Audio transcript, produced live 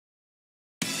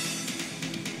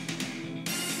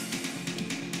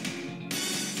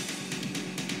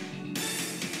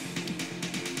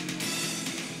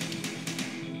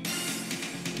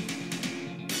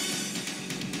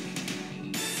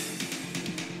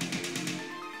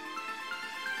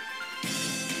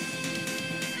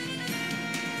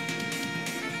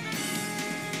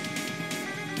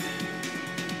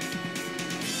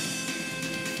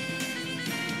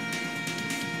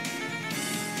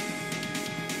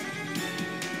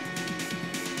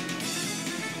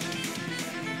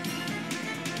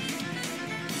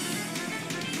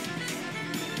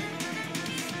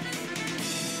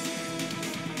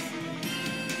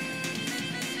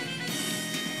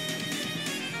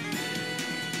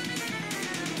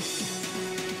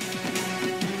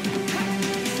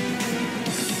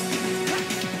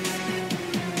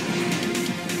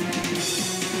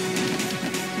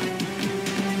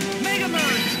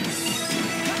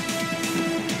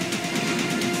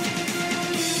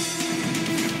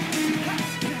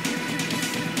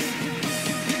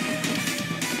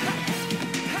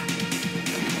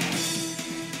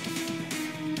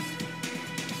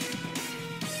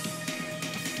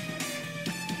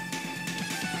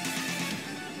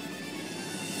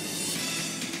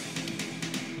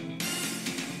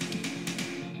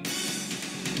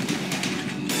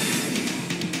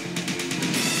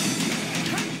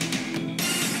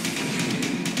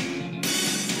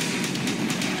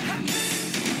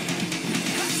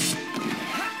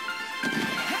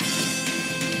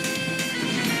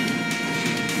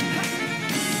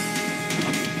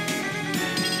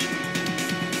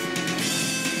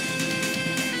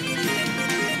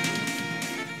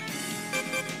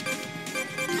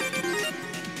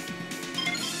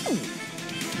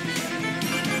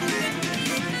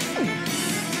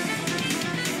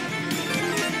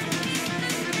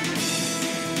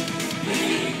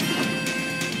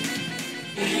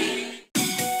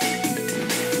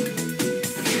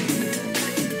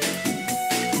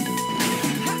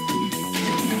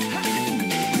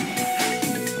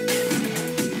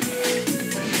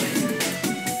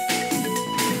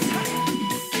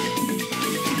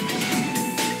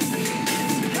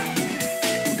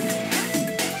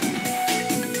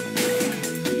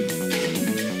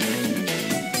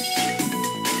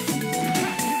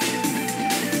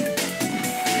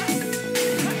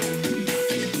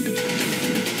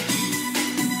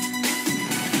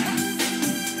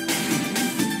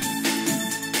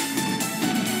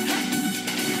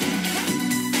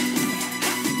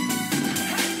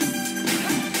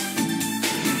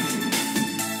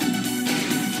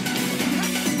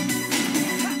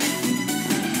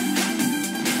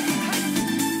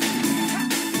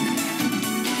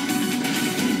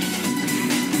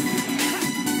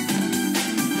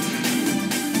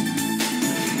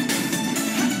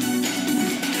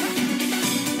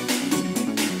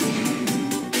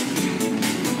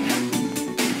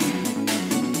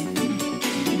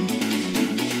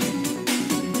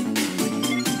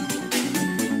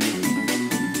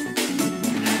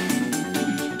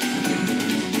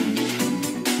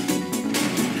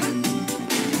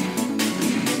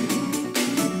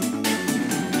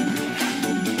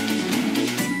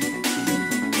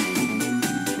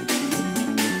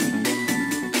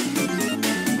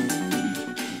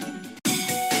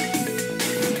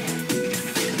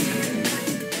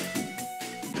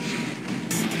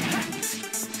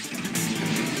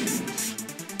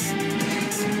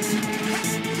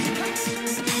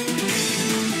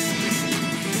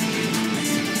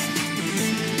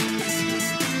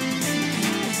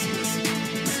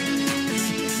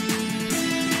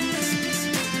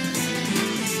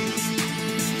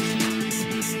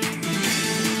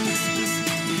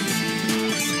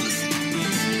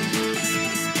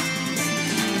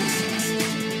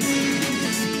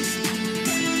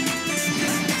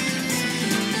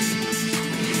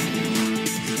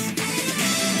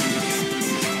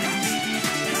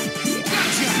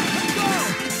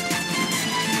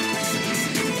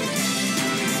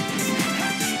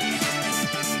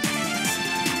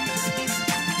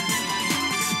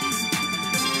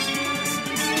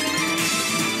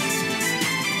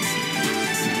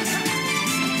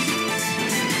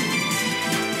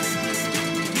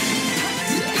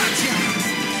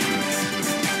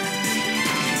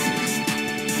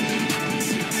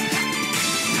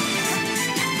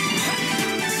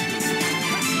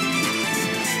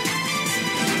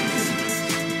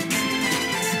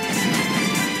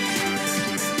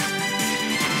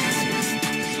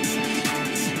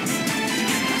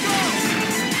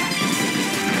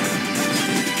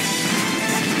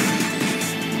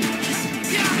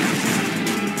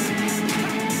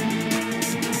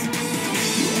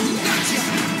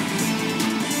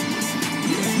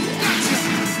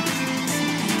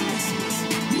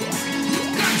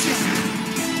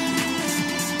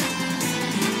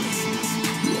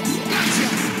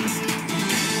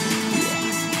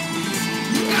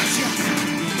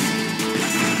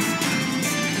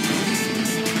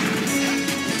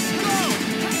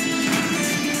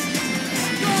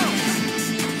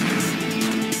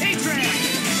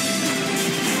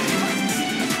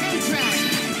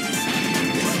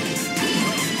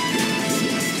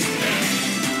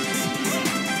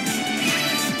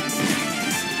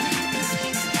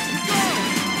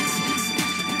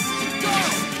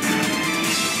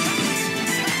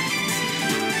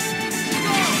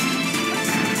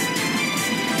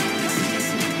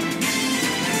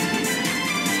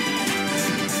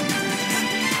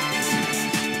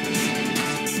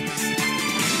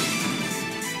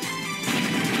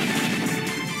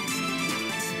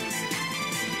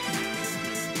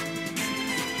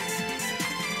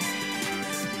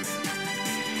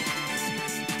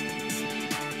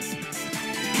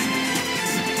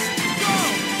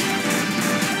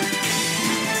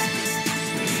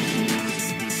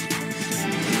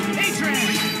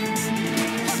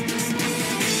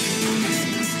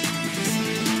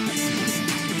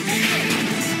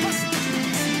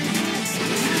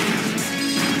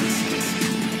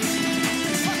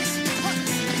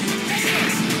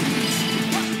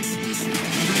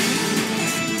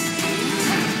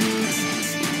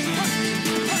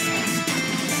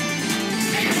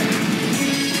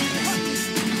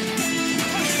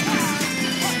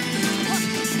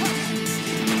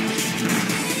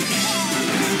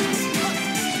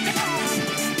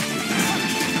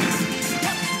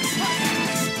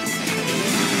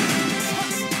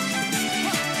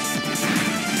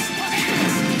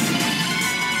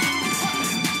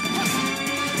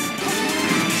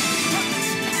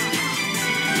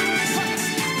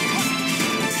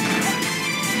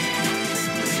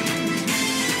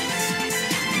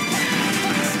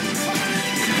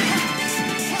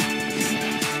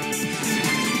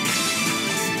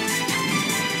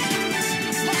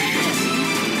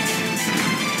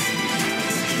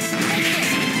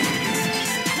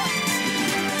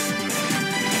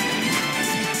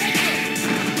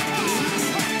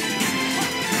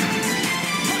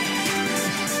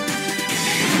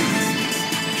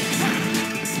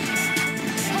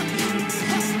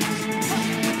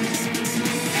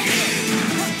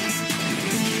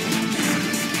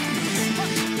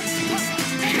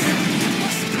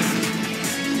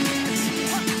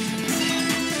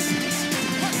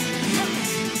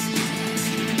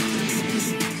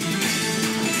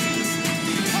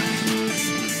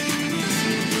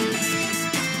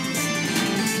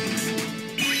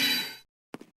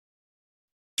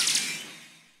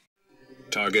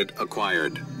Target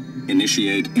acquired.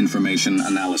 Initiate information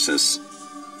analysis.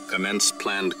 Commence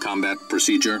planned combat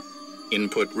procedure.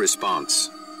 Input response.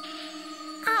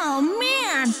 Oh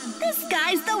man, this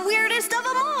guy's the weirdest of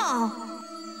them all.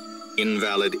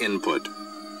 Invalid input.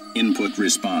 Input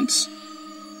response.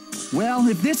 Well,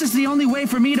 if this is the only way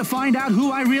for me to find out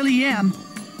who I really am...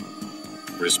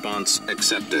 Response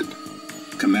accepted.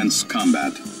 Commence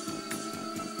combat.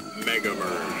 Mega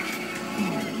Merge.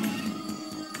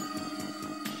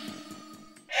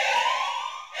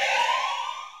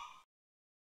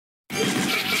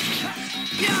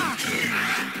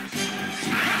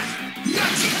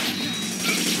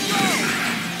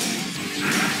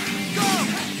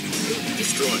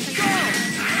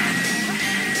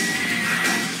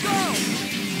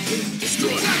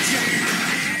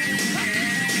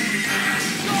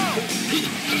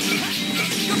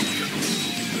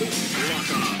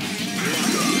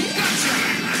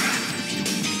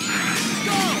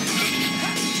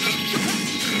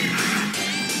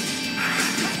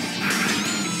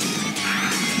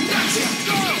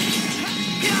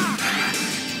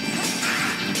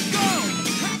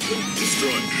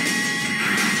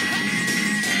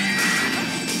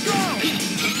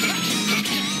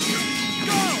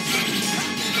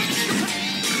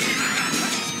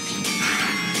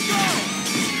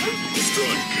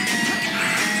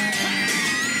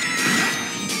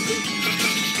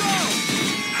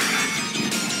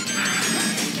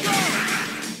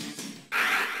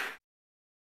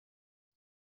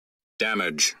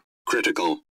 Damage.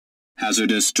 Critical.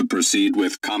 Hazardous to proceed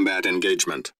with combat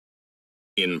engagement.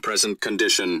 In present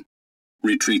condition,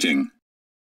 retreating.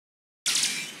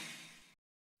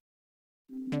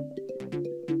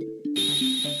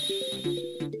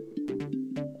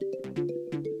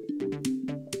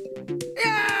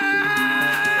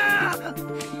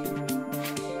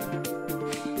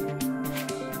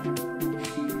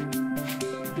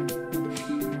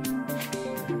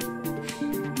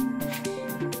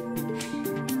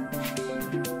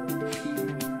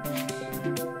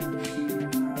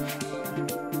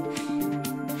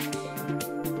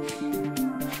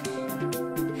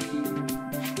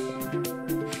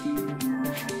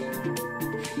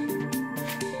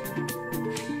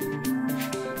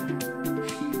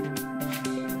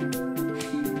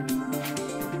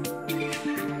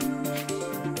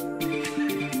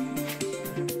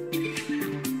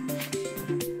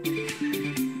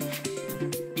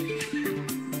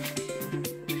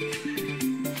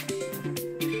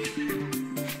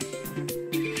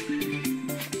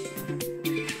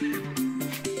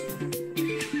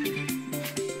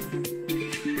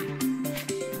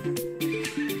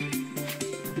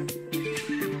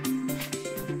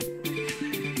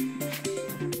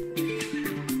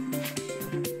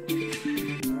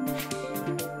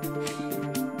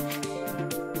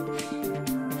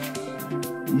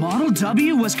 Model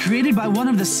W was created by one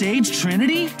of the Sage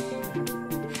Trinity?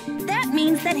 That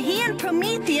means that he and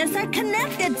Prometheus are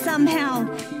connected somehow,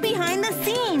 behind the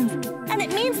scenes. And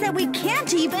it means that we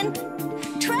can't even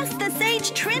trust the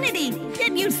Sage Trinity.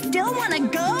 Yet you still want to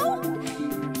go?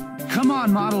 Come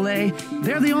on, Model A.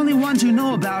 They're the only ones who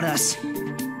know about us.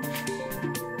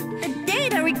 The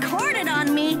data recorded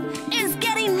on me is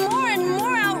getting more and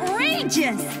more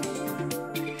outrageous.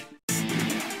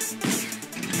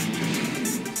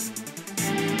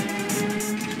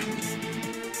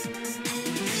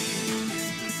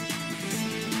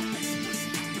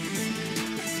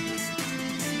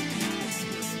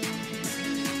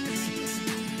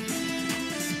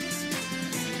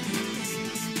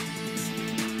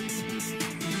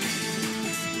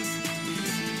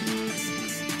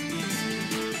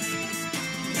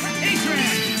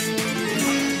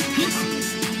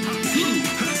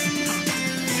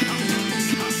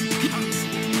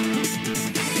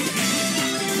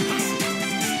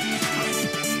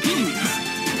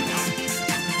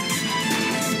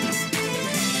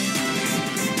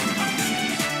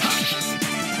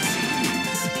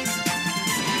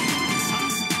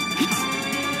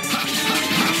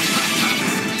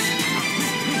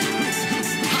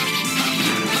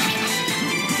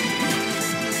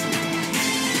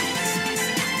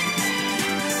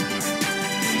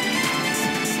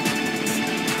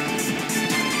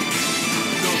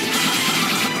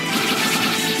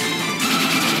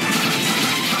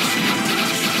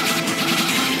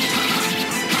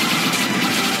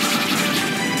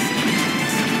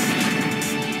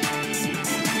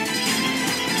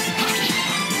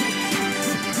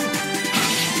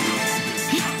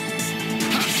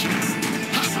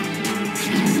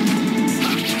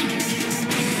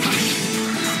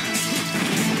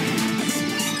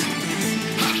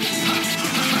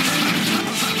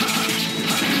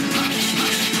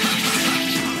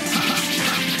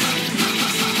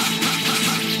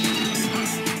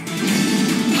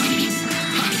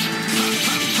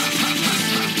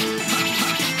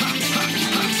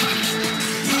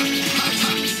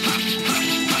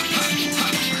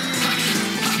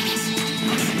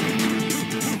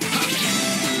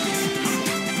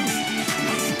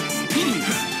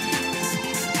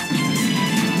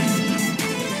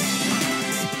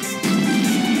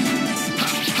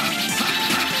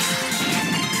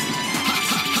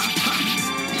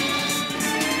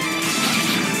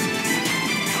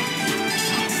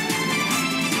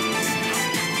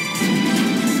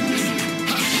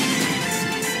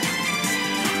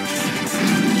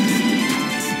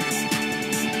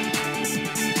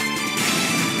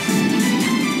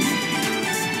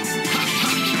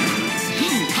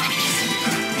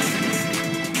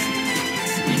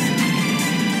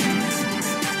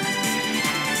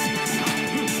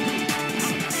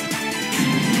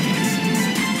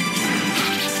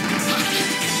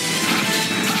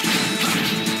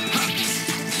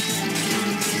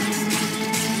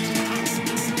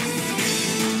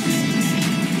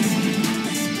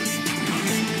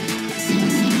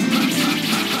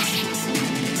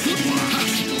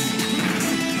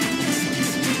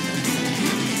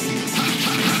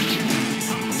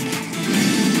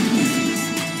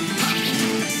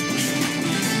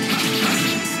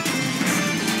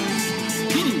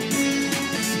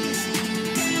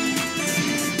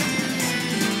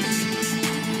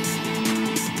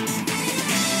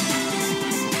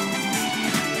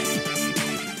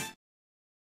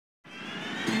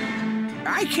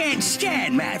 I can't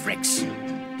stand Mavericks.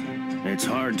 It's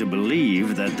hard to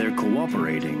believe that they're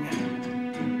cooperating.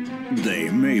 They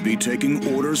may be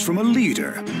taking orders from a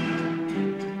leader.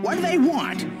 What do they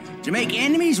want? To make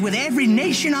enemies with every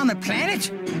nation on the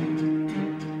planet?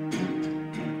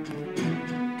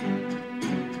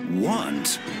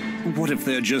 Want? What if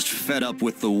they're just fed up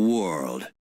with the world?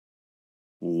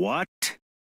 What?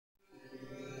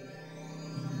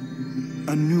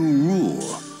 A new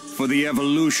rule for the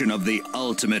evolution of the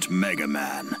ultimate Mega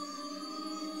Man.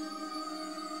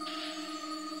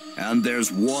 And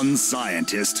there's one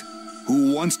scientist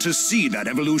who wants to see that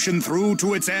evolution through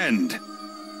to its end.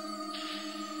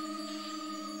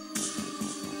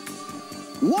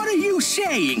 What are you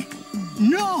saying?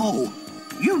 No,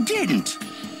 you didn't.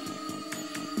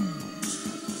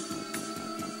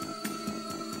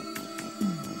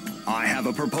 I have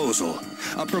a proposal.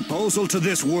 A proposal to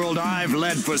this world I've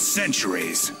led for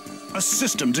centuries. A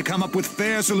system to come up with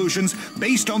fair solutions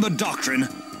based on the doctrine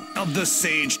of the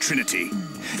Sage Trinity.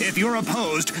 If you're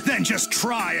opposed, then just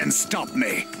try and stop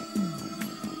me.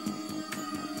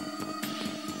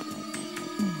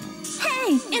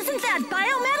 Hey, isn't that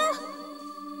biometal?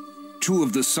 Two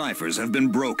of the ciphers have been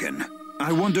broken.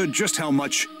 I wonder just how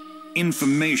much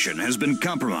information has been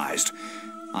compromised.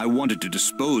 I wanted to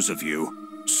dispose of you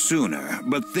sooner,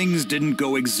 but things didn't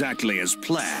go exactly as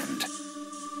planned.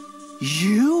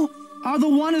 You are the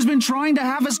one who's been trying to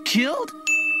have us killed?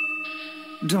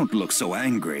 Don't look so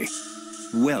angry.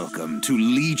 Welcome to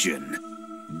Legion,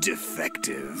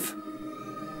 defective.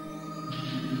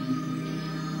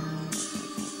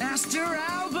 Master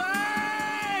Albert!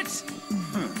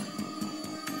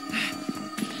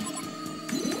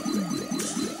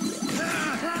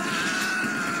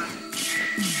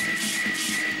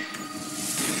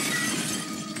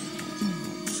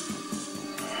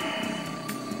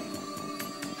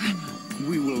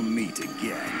 We will meet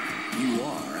again. You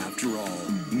are, after all,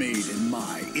 made in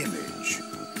my image.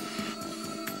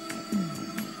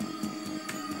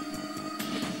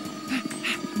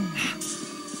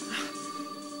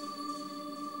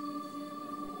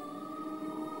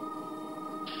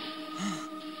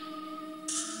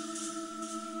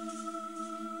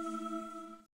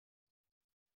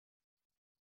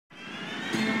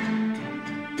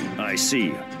 I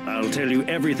see. I'll tell you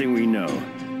everything we know.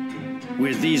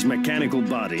 With these mechanical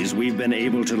bodies, we've been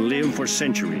able to live for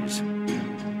centuries.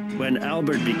 When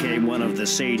Albert became one of the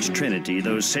Sage Trinity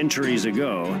those centuries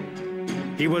ago,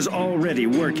 he was already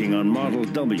working on Model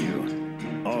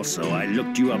W. Also, I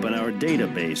looked you up in our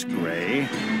database, Grey.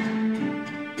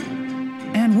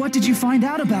 And what did you find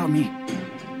out about me?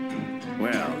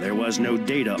 Well, there was no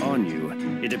data on you.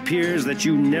 It appears that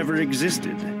you never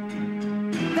existed.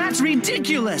 That's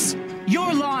ridiculous!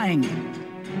 You're lying!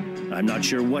 I'm not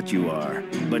sure what you are,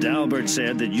 but Albert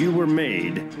said that you were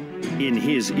made in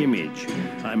his image.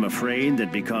 I'm afraid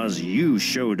that because you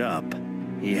showed up,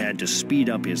 he had to speed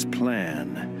up his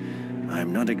plan.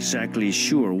 I'm not exactly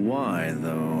sure why,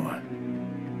 though.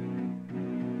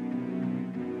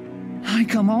 I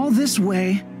come all this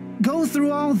way, go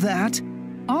through all that,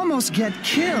 almost get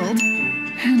killed,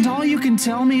 and all you can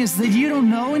tell me is that you don't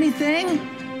know anything?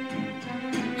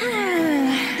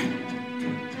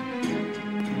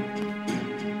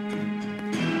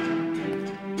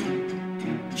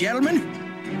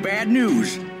 Gentlemen, bad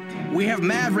news. We have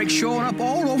Mavericks showing up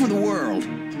all over the world.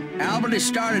 Albert has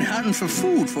started hunting for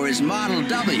food for his Model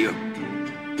W.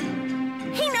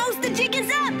 He knows the jig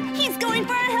is up! He's going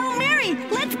for a Hail Mary!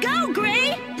 Let's go,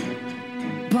 Grey!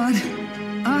 But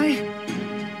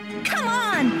Come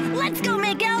on! Let's go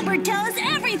make Albert tell us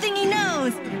everything he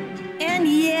knows! And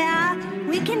yeah,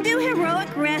 we can do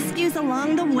heroic rescues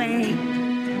along the way.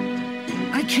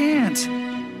 I can't.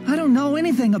 I don't know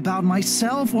anything about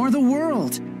myself or the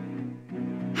world.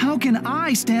 How can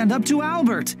I stand up to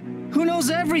Albert, who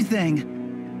knows everything?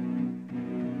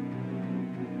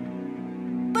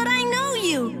 But I know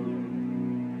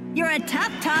you! You're a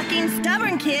tough-talking,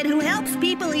 stubborn kid who helps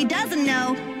people he doesn't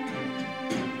know.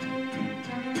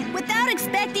 Without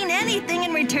expecting anything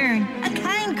in return. A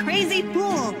kind, crazy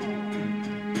fool.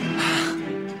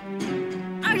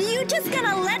 Are you just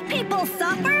gonna let people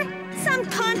suffer? Some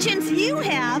conscience you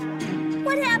have.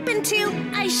 What happened to,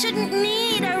 I shouldn't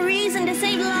need a reason to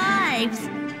save lives?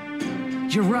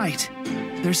 You're right.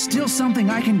 There's still something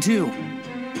I can do.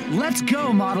 Let's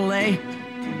go, Model A.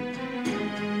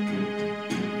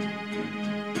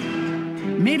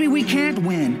 Maybe we can't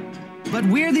win, but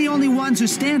we're the only ones who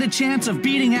stand a chance of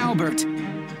beating Albert.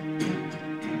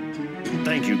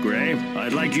 Thank you, Grey.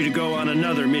 I'd like you to go on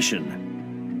another mission.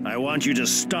 I want you to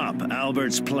stop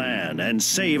Albert's plan and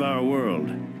save our world.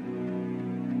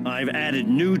 I've added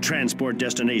new transport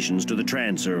destinations to the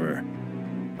Tran server.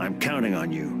 I'm counting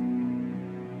on you.